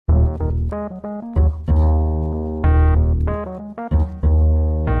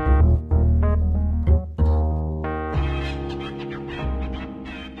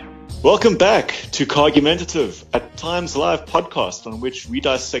Welcome back to Cargumentative, a Times Live podcast on which we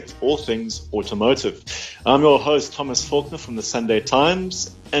dissect all things automotive. I'm your host, Thomas Faulkner from the Sunday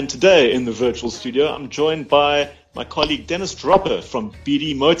Times, and today in the virtual studio, I'm joined by my colleague Dennis Dropper from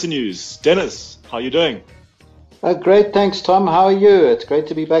BD Motor News. Dennis, how are you doing? Great, thanks, Tom. How are you? It's great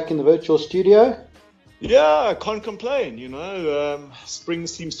to be back in the virtual studio. Yeah, I can't complain. Spring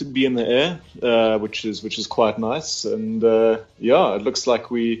seems to be in the air, which is quite nice, and it looks like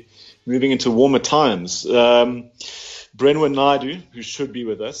we're moving into warmer times. Brenwan Naidu, who should be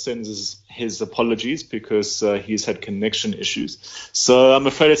with us, sends his apologies because he's had connection issues. So I'm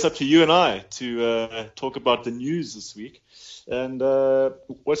afraid it's up to you and I to talk about the news this week and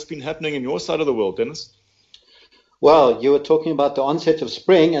what's been happening in your side of the world, Dennis. Well, you were talking about the onset of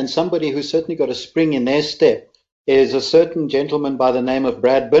spring, and somebody who's certainly got a spring in their step is a certain gentleman by the name of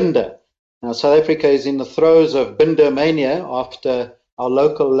Brad Binder. Now, South Africa is in the throes of Binder mania after our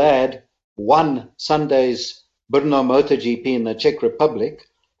local lad won Sunday's Brno MotoGP in the Czech Republic.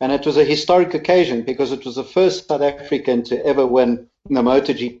 And it was a historic occasion because it was the first South African to ever win in the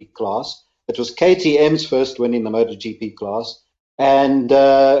MotoGP class. It was KTM's first win in the MotoGP class. And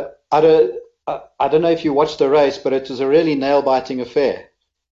I don't know if you watched the race, but it was a really nail-biting affair.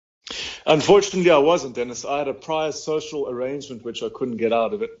 Unfortunately, I wasn't, Dennis. I had a prior social arrangement which I couldn't get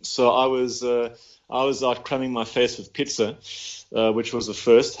out of it. So I was out cramming my face with pizza, which was the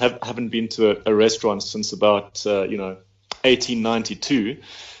first. Haven't been to a restaurant since about 1892.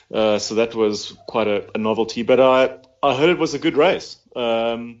 So that was quite a novelty. But I heard it was a good race.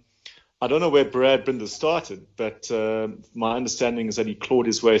 I don't know where Brad Binder started, but my understanding is that he clawed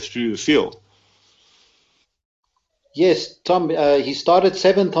his way through the field. Yes, Tom, he started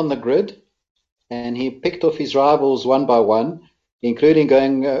seventh on the grid, and he picked off his rivals one by one, including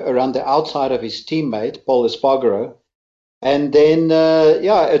going around the outside of his teammate, Pol Espargaro. And then,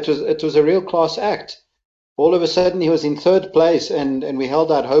 it was a real class act. All of a sudden, he was in third place, and we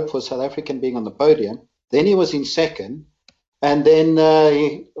held out hope for South African being on the podium. Then he was in second, and then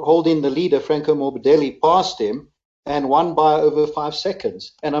he holding the leader, Franco Morbidelli, passed him and won by over 5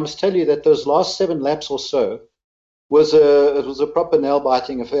 seconds. And I must tell you that those last 7 laps or so, it was a proper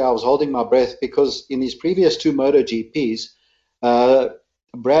nail-biting affair. I was holding my breath because in his previous 2 MotoGPs,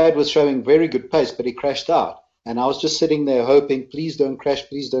 Brad was showing very good pace, but he crashed out. And I was just sitting there hoping, please don't crash,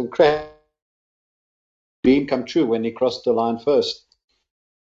 please don't crash. Dream come true when he crossed the line first.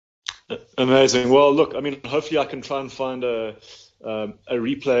 Amazing. Well, look, hopefully I can try and find a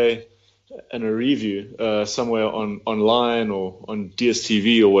replay and a review somewhere online or on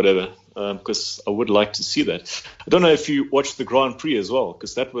DSTV or whatever. Because I would like to see that. I don't know if you watched the Grand Prix as well,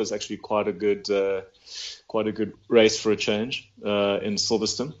 because that was actually quite a good race for a change in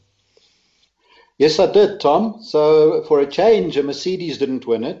Silverstone. Yes, I did, Tom. So for a change, a Mercedes didn't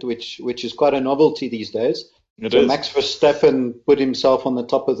win it, which is quite a novelty these days. So Max Verstappen put himself on the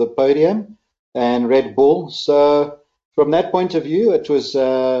top of the podium, and Red Bull. So from that point of view,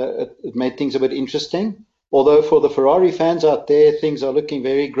 it made things a bit interesting. Although for the Ferrari fans out there, things are looking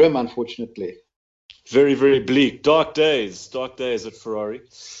very grim, unfortunately. Very, very bleak. Dark days at Ferrari.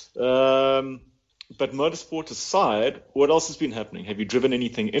 But motorsport aside, what else has been happening? Have you driven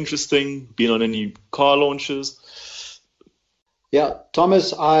anything interesting? Been on any car launches? Yeah,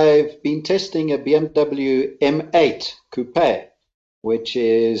 Thomas, I've been testing a BMW M8 Coupe, which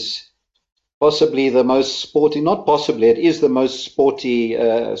is possibly the most sporty, not possibly, it is the most sporty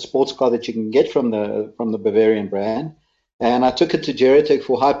sports car that you can get from the Bavarian brand. And I took it to Geratech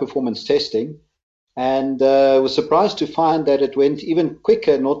for high performance testing, and was surprised to find that it went even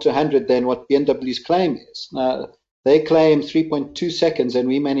quicker 0 to 100 than what BMW's claim is. They claim 3.2 seconds, and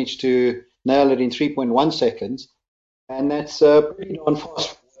we managed to nail it in 3.1 seconds. And that's pretty darn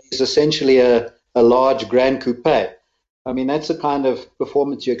fast. It's essentially a large Grand Coupe. That's the kind of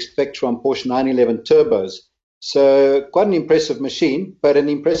performance you expect from Porsche 911 turbos. So quite an impressive machine, but an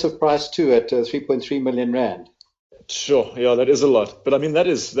impressive price too at 3.3 million rand. Sure, yeah, that is a lot. But that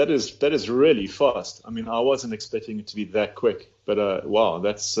is really fast. I wasn't expecting it to be that quick, but wow,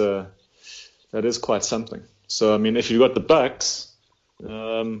 that is quite something. So if you've got the bucks,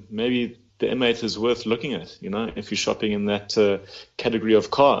 maybe the M8 is worth looking at. If you're shopping in that category of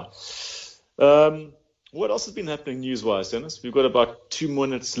car. What else has been happening news-wise, Dennis? We've got about 2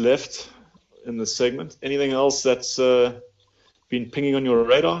 minutes left in the segment. Anything else that's been pinging on your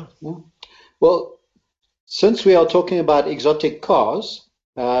radar? Well, since we are talking about exotic cars,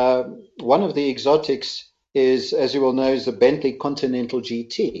 one of the exotics is, as you will know, is the Bentley Continental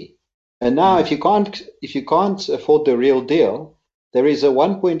GT. And now, if you can't afford the real deal, there is a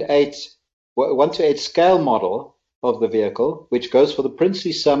 1 to 8 scale model of the vehicle, which goes for the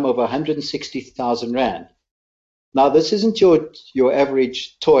princely sum of 160,000 rand. Now, this isn't your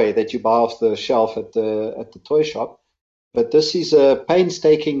average toy that you buy off the shelf at the toy shop, but this is a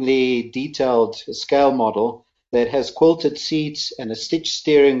painstakingly detailed scale model that has quilted seats and a stitched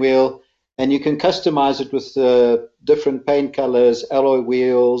steering wheel, and you can customize it with different paint colors, alloy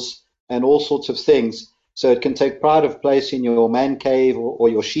wheels, and all sorts of things. So it can take pride of place in your man cave or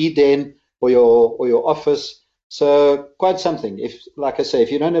your she den or your office. So quite something. Like I say,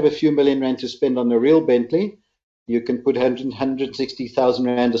 if you don't have a few million rand to spend on a real Bentley, you can put 160,000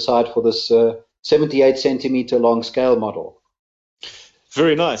 rand aside for this 78 centimeter long scale model.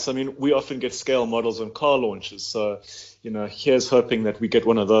 Very nice. I mean, we often get scale models on car launches. So, here's hoping that we get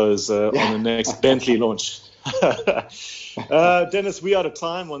one of those on the next Bentley launch. Dennis, we are out of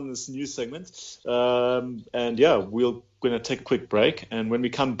time on this new segment. We're going to take a quick break. And when we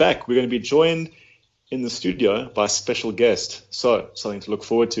come back, we're going to be joined in the studio by a special guest. So, something to look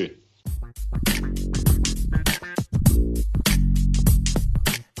forward to.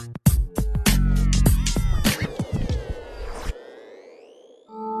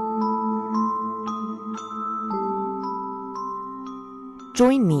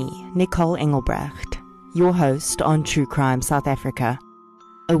 Join me, Nicole Engelbrecht, your host on True Crime South Africa,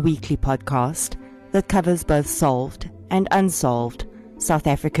 a weekly podcast that covers both solved and unsolved South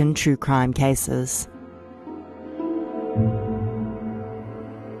African true crime cases.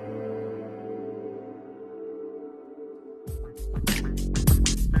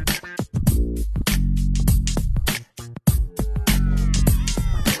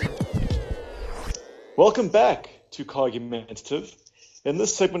 Welcome back to Cargumentative. In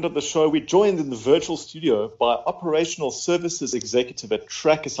this segment of the show, we're joined in the virtual studio by Operational Services Executive at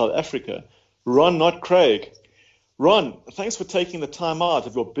Tracker South Africa, Ron, not Craig. Ron, thanks for taking the time out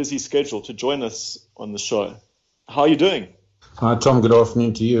of your busy schedule to join us on the show. How are you doing? Hi, Tom. Good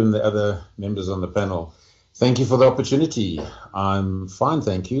afternoon to you and the other members on the panel. Thank you for the opportunity. I'm fine,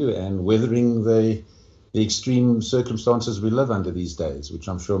 thank you, and weathering the extreme circumstances we live under these days, which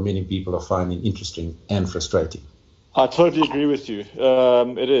I'm sure many people are finding interesting and frustrating. I totally agree with you.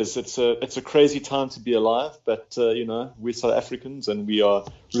 It is. It's a crazy time to be alive, but we're South Africans and we are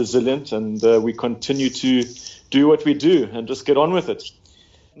resilient, and we continue to do what we do and just get on with it.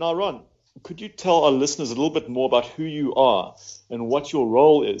 Now, Ron, could you tell our listeners a little bit more about who you are and what your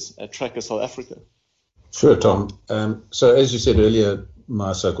role is at Tracker South Africa? Sure, Tom. So as you said earlier,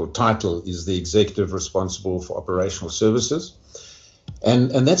 my so-called title is the executive responsible for operational services.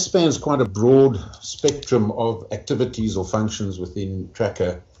 And that spans quite a broad spectrum of activities or functions within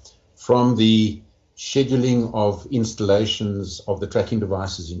Tracker, from the scheduling of installations of the tracking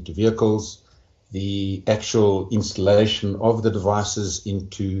devices into vehicles, the actual installation of the devices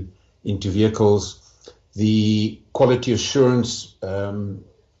into vehicles, the quality assurance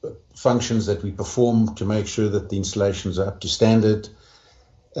functions that we perform to make sure that the installations are up to standard,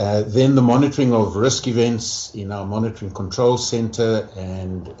 then the monitoring of risk events in our monitoring control center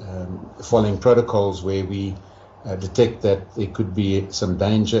and following protocols where we detect that there could be some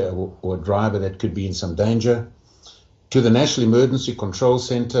danger or a driver that could be in some danger, to the National Emergency Control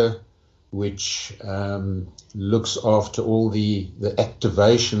Center, which looks after all the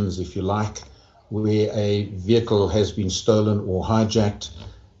activations, if you like, where a vehicle has been stolen or hijacked.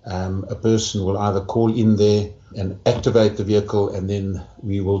 A person will either call in there and activate the vehicle, and then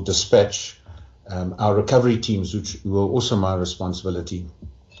we will dispatch our recovery teams, which were also my responsibility.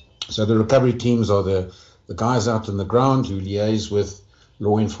 So the recovery teams are the guys out on the ground who liaise with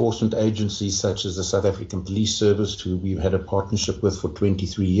law enforcement agencies such as the South African Police Service, who we've had a partnership with for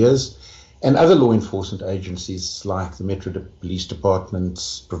 23 years, and other law enforcement agencies like the Metro Police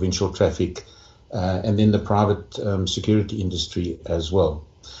Department, Provincial Traffic, and then the private security industry as well.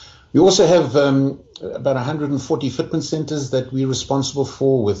 We also have about 140 fitment centers that we're responsible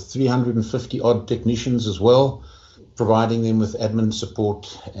for, with 350 odd technicians as well, providing them with admin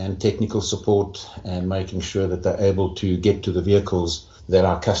support and technical support and making sure that they're able to get to the vehicles that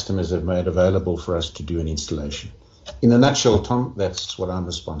our customers have made available for us to do an installation. In a nutshell, Tom, that's what I'm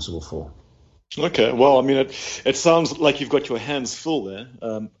responsible for. Okay, well, I mean, it sounds like you've got your hands full there,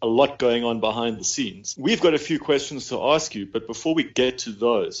 a lot going on behind the scenes. We've got a few questions to ask you, but before we get to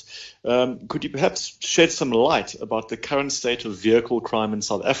those, could you perhaps shed some light about the current state of vehicle crime in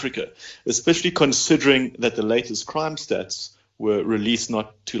South Africa, especially considering that the latest crime stats were released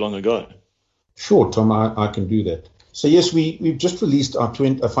not too long ago? Sure, Tom, I can do that. So yes, we've just released our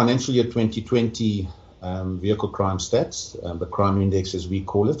financial year 2020 vehicle crime stats, the crime index as we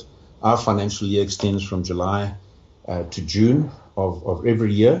call it. Our financial year extends from July to June of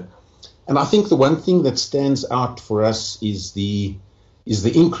every year. And I think the one thing that stands out for us is the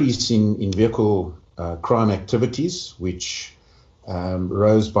increase in vehicle crime activities, which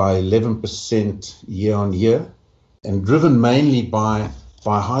rose by 11% year on year, and driven mainly by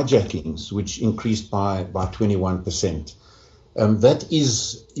hijackings, which increased by 21%. That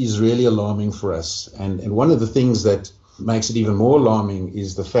is really alarming for us. And one of the things that makes it even more alarming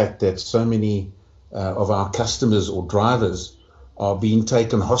is the fact that so many of our customers or drivers are being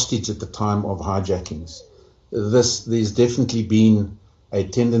taken hostage at the time of hijackings. There's definitely been a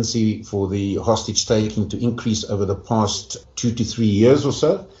tendency for the hostage taking to increase over the past 2 to 3 years or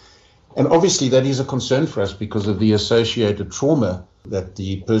so. And obviously that is a concern for us because of the associated trauma that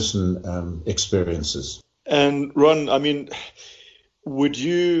the person experiences. And Ron, I mean, would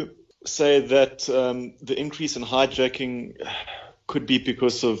you say that the increase in hijacking could be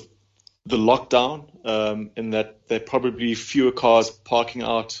because of the lockdown, in that there are probably fewer cars parking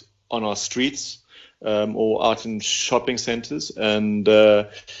out on our streets or out in shopping centers, and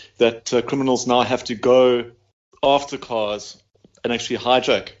that criminals now have to go after cars and actually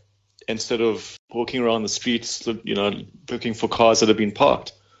hijack instead of walking around the streets, looking for cars that have been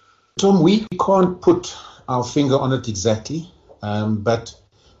parked? Tom, we can't put our finger on it exactly, but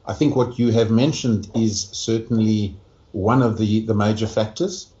I think what you have mentioned is certainly one of the major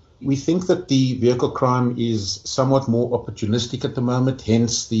factors. We think that the vehicle crime is somewhat more opportunistic at the moment,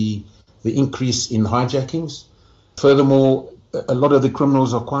 hence the increase in hijackings. Furthermore, a lot of the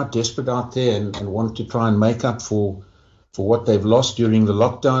criminals are quite desperate out there and want to try and make up for what they've lost during the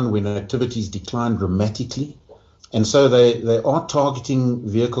lockdown when activities declined dramatically. And so they are targeting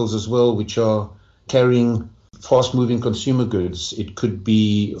vehicles as well, which are carrying fast-moving consumer goods. It could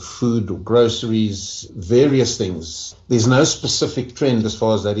be food or groceries, various things. There's no specific trend as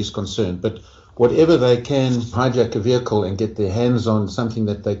far as that is concerned, but whatever they can hijack a vehicle and get their hands on something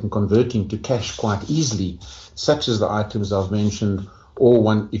that they can convert into cash quite easily, such as the items I've mentioned,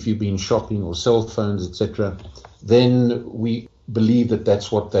 or if you've been shopping or cell phones, etc., then we believe that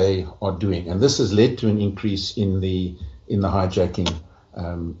that's what they are doing. And this has led to an increase in the hijacking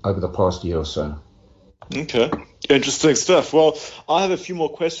over the past year or so. Okay, interesting stuff. Well, I have a few more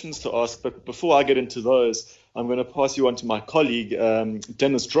questions to ask, but before I get into those, I'm going to pass you on to my colleague,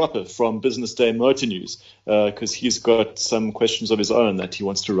 Dennis Dropper from Business Day Motor News, because he's got some questions of his own that he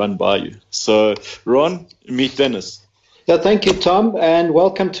wants to run by you. So, Ron, meet Dennis. Yeah, thank you, Tom, and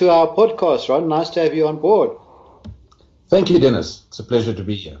welcome to our podcast, Ron. Nice to have you on board. Thank you, Dennis. It's a pleasure to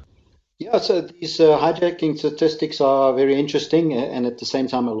be here. Yeah, so these hijacking statistics are very interesting and at the same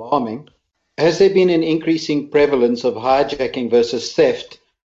time alarming. Has there been an increasing prevalence of hijacking versus theft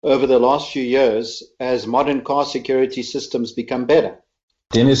over the last few years as modern car security systems become better?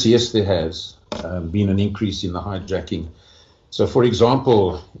 Dennis, yes, there has been an increase in the hijacking. So, for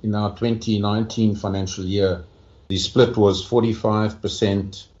example, in our 2019 financial year, the split was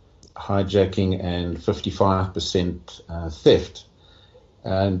 45% hijacking and 55% theft.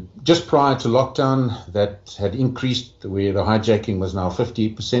 And just prior to lockdown, that had increased where the hijacking was now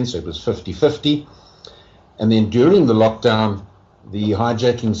 50%, so it was 50-50. And then during the lockdown, the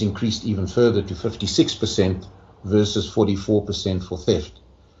hijackings increased even further to 56% versus 44% for theft.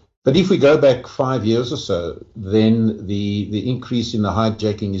 But if we go back 5 years or so, then the increase in the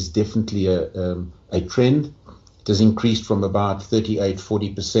hijacking is definitely a trend. It has increased from about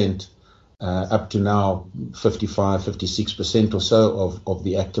 38-40% up to now 55-56% or so of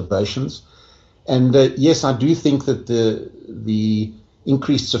the activations. And yes, I do think that the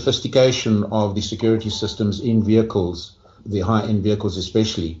increased sophistication of the security systems in vehicles, the high-end vehicles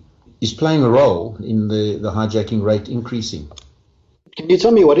especially, is playing a role in the hijacking rate increasing. Can you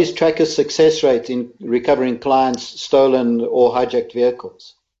tell me what is Tracker's success rate in recovering clients' stolen or hijacked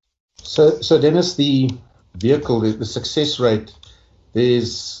vehicles? So Dennis, the success rate, there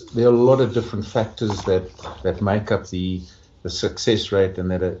are a lot of different factors that make up the success rate and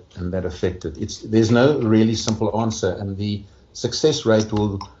that affect it. There's no really simple answer, and the success rate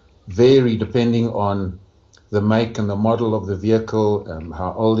will vary depending on the make and the model of the vehicle,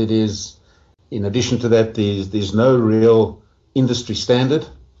 how old it is. In addition to that, there's no real industry standard.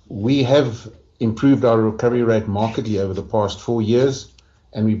 We have improved our recovery rate markedly over the past 4 years,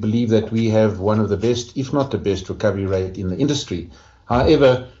 and we believe that we have one of the best, if not the best, recovery rate in the industry.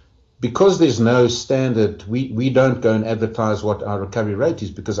 However, because there's no standard, we don't go and advertise what our recovery rate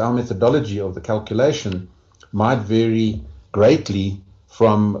is, because our methodology of the calculation might vary greatly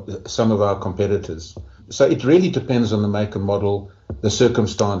from some of our competitors. So it really depends on the make and model, the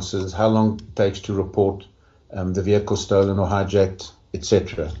circumstances, how long it takes to report the vehicle stolen or hijacked,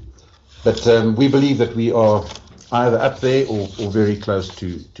 etc. But we believe that we are either up there or very close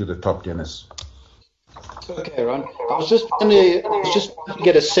to the top, Dennis. Okay, Ron. I was just trying to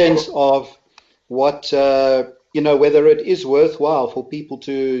get a sense of what, whether it is worthwhile for people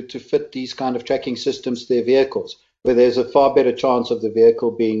to fit these kind of tracking systems to their vehicles, where there's a far better chance of the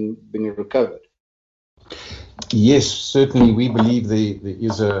vehicle being recovered. Yes, certainly. We believe there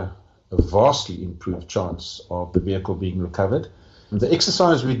is a vastly improved chance of the vehicle being recovered. The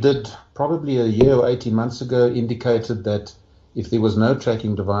exercise we did probably a year or 18 months ago indicated that if there was no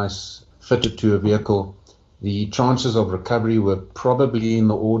tracking device fitted to a vehicle, the chances of recovery were probably in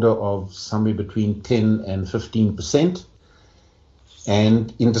the order of somewhere between 10 and 15%.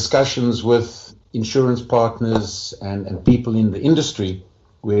 And in discussions with insurance partners and people in the industry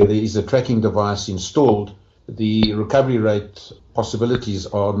where there is a tracking device installed, the recovery rate possibilities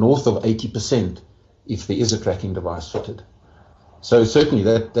are north of 80% if there is a tracking device fitted. So certainly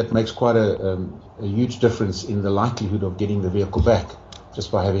that makes quite a huge difference in the likelihood of getting the vehicle back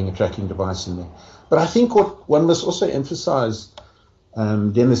just by having a tracking device in there. But I think what one must also emphasize,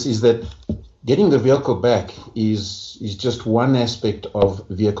 Dennis, is that getting the vehicle back is just one aspect of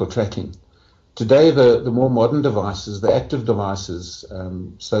vehicle tracking. Today, the more modern devices, the active devices,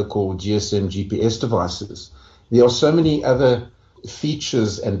 so-called GSM, GPS devices, there are so many other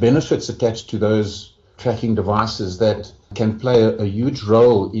features and benefits attached to those tracking devices that can play a huge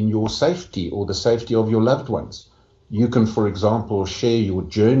role in your safety or the safety of your loved ones. You can, for example, share your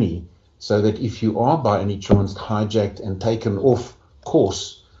journey so that if you are by any chance hijacked and taken off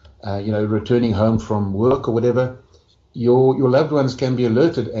course, returning home from work or whatever, your loved ones can be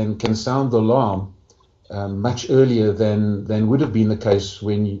alerted and can sound the alarm much earlier than would have been the case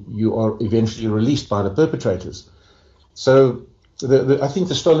when you are eventually released by the perpetrators. So I think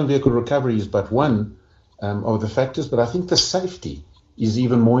the stolen vehicle recovery is but one of the factors, but I think the safety is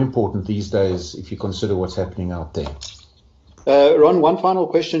even more important these days if you consider what's happening out there. Ron, one final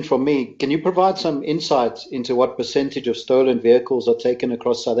question from me. Can you provide some insights into what percentage of stolen vehicles are taken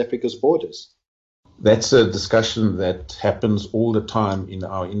across South Africa's borders? That's a discussion that happens all the time in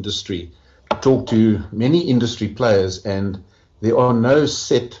our industry. I talk to many industry players, and there are no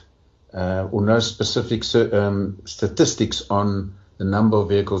set or no specific statistics on the number of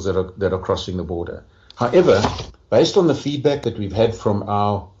vehicles that are crossing the border. However, based on the feedback that we've had from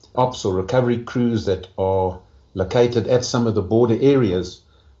our ops or recovery crews that are located at some of the border areas,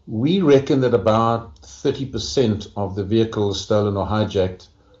 we reckon that about 30% of the vehicles stolen or hijacked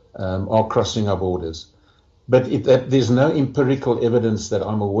are crossing our borders. But there's no empirical evidence that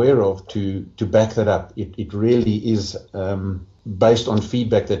I'm aware of to back that up. It really is based on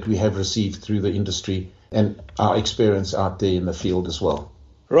feedback that we have received through the industry and our experience out there in the field as well.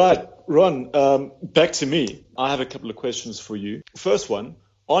 Right. Ron, back to me. I have a couple of questions for you. First one,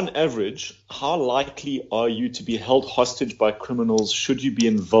 on average, how likely are you to be held hostage by criminals should you be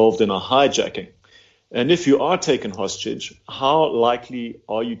involved in a hijacking? And if you are taken hostage, how likely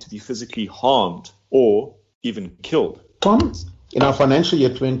are you to be physically harmed or even killed? Tom, in our financial year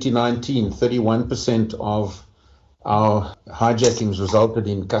 2019, 31% of our hijackings resulted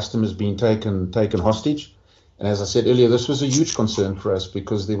in customers being taken hostage. And as I said earlier, this was a huge concern for us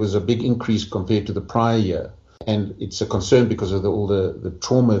because there was a big increase compared to the prior year. And it's a concern because of all the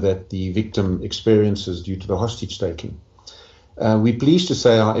trauma that the victim experiences due to the hostage taking. We're pleased to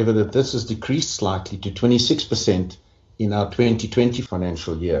say, however, that this has decreased slightly to 26% in our 2020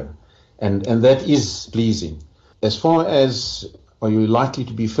 financial year. And that is pleasing. As far as are you likely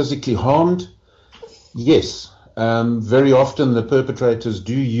to be physically harmed? Yes. Very often the perpetrators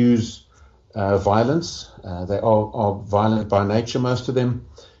do use violence. They are violent by nature, most of them.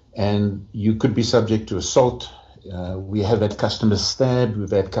 And you could be subject to assault. We have had customers stabbed, we've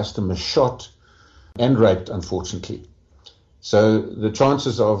had customers shot and raped, unfortunately. So the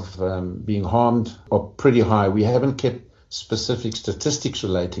chances of being harmed are pretty high. We haven't kept specific statistics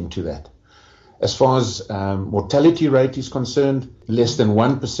relating to that. As far as mortality rate is concerned, less than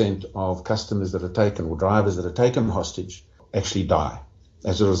 1% of customers that are taken or drivers that are taken hostage actually die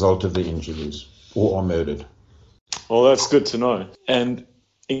as a result of their injuries or are murdered. Well, that's good to know. And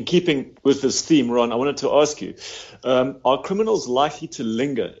in keeping with this theme, Ron, I wanted to ask you, are criminals likely to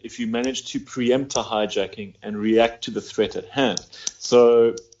linger if you manage to preempt a hijacking and react to the threat at hand?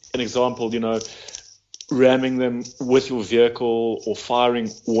 So, an example, ramming them with your vehicle or firing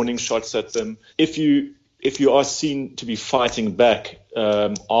warning shots at them. If you are seen to be fighting back,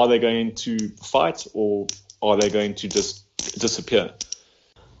 are they going to fight or are they going to just disappear?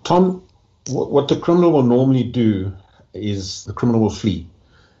 Tom, what the criminal will normally do is the criminal will flee.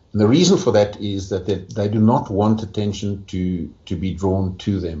 And the reason for that is that they do not want attention to be drawn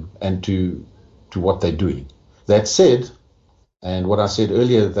to them and to what they're doing. That said, and what I said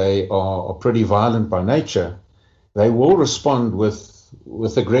earlier, they are pretty violent by nature. They will respond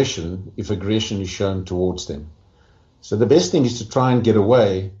with aggression if aggression is shown towards them. So the best thing is to try and get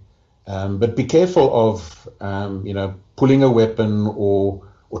away, but be careful of pulling a weapon or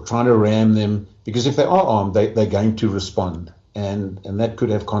trying to ram them, because if they are armed, they're going to respond, and that could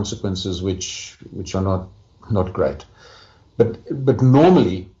have consequences which are not great. But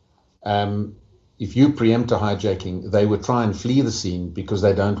normally, if you preempt a hijacking, they would try and flee the scene because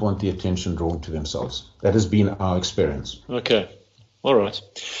they don't want the attention drawn to themselves. That has been our experience. Okay. All right.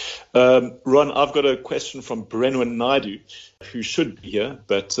 Ron, I've got a question from Brenwan Naidu, who should be here,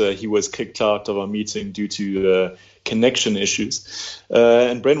 but he was kicked out of our meeting due to connection issues.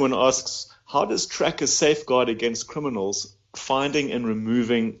 And Brenwan asks, how does Tracker safeguard against criminals finding and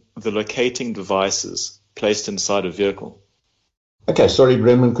removing the locating devices placed inside a vehicle? Okay, sorry,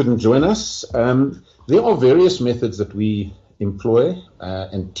 Brenwan couldn't join us. There are various methods that we employ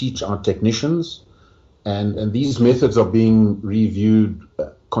and teach our technicians, and these methods are being reviewed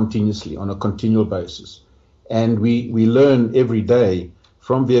continuously on a continual basis. And we learn every day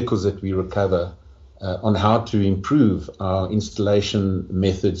from vehicles that we recover on how to improve our installation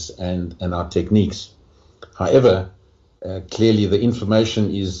methods and our techniques. However, clearly the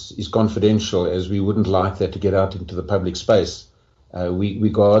information is confidential, as we wouldn't like that to get out into the public space. We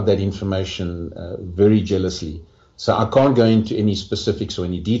guard that information very jealously. So I can't go into any specifics or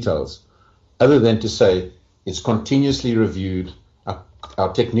any details, other than to say it's continuously reviewed.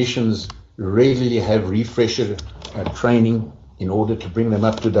 Our technicians regularly have refresher training in order to bring them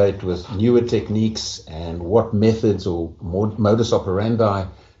up to date with newer techniques and what methods or modus operandi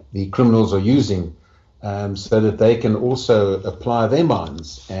the criminals are using, so that they can also apply their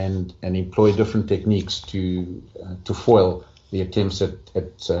minds and employ different techniques to foil the attempts at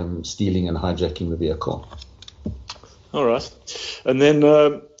stealing and hijacking the vehicle. All right. And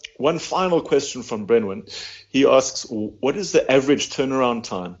then one final question from Brenwan. He asks, what is the average turnaround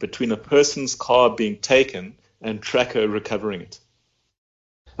time between a person's car being taken and Tracker recovering it?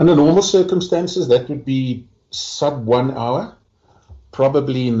 Under normal circumstances, that would be sub 1 hour,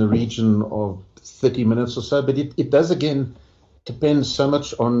 probably in the region of 30 minutes or so. But it does, again, depend so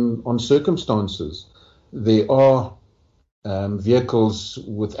much on circumstances. There are vehicles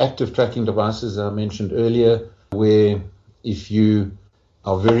with active tracking devices, I mentioned earlier, where if you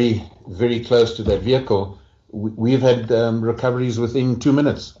are very, very close to that vehicle, we've had recoveries within 2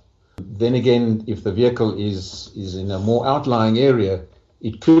 minutes. Then again, if the vehicle is in a more outlying area,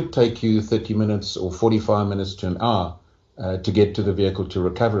 it could take you 30 minutes or 45 minutes to an hour to get to the vehicle to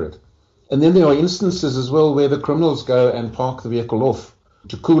recover it. And then there are instances as well where the criminals go and park the vehicle off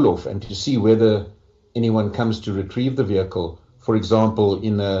to cool off and to see whether anyone comes to retrieve the vehicle, for example,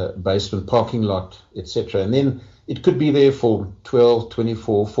 in a basement parking lot, etc. And then it could be there for 12,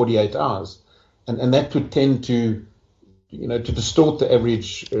 24, 48 hours. And that could tend to distort the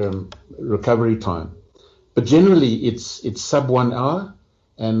average recovery time. But generally, it's sub 1 hour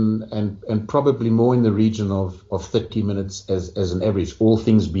and probably more in the region of 30 minutes as an average, all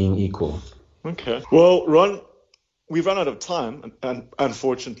things being equal. Okay. Well, Ron, we've run out of time,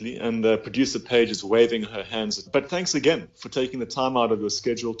 unfortunately, and producer Paige is waving her hands. But thanks again for taking the time out of your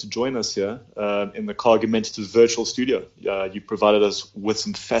schedule to join us here in the Cargumented virtual studio. You provided us with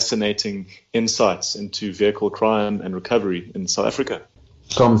some fascinating insights into vehicle crime and recovery in South Africa.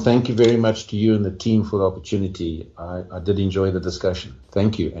 Tom, thank you very much to you and the team for the opportunity. I did enjoy the discussion.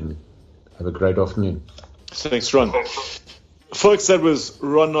 Thank you, and have a great afternoon. Thanks, Ron. Folks, that was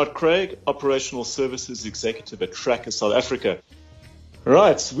Ron Nott-Craig, Operational Services Executive at Tracker South Africa.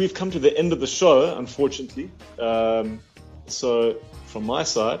 Right, we've come to the end of the show, unfortunately. So from my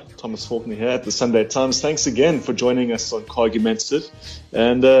side, Thomas Faulkner here at the Sunday Times, thanks again for joining us on Cargumented,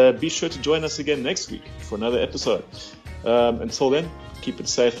 and be sure to join us again next week for another episode. Until then, keep it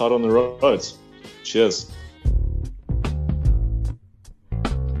safe out on the roads. Cheers.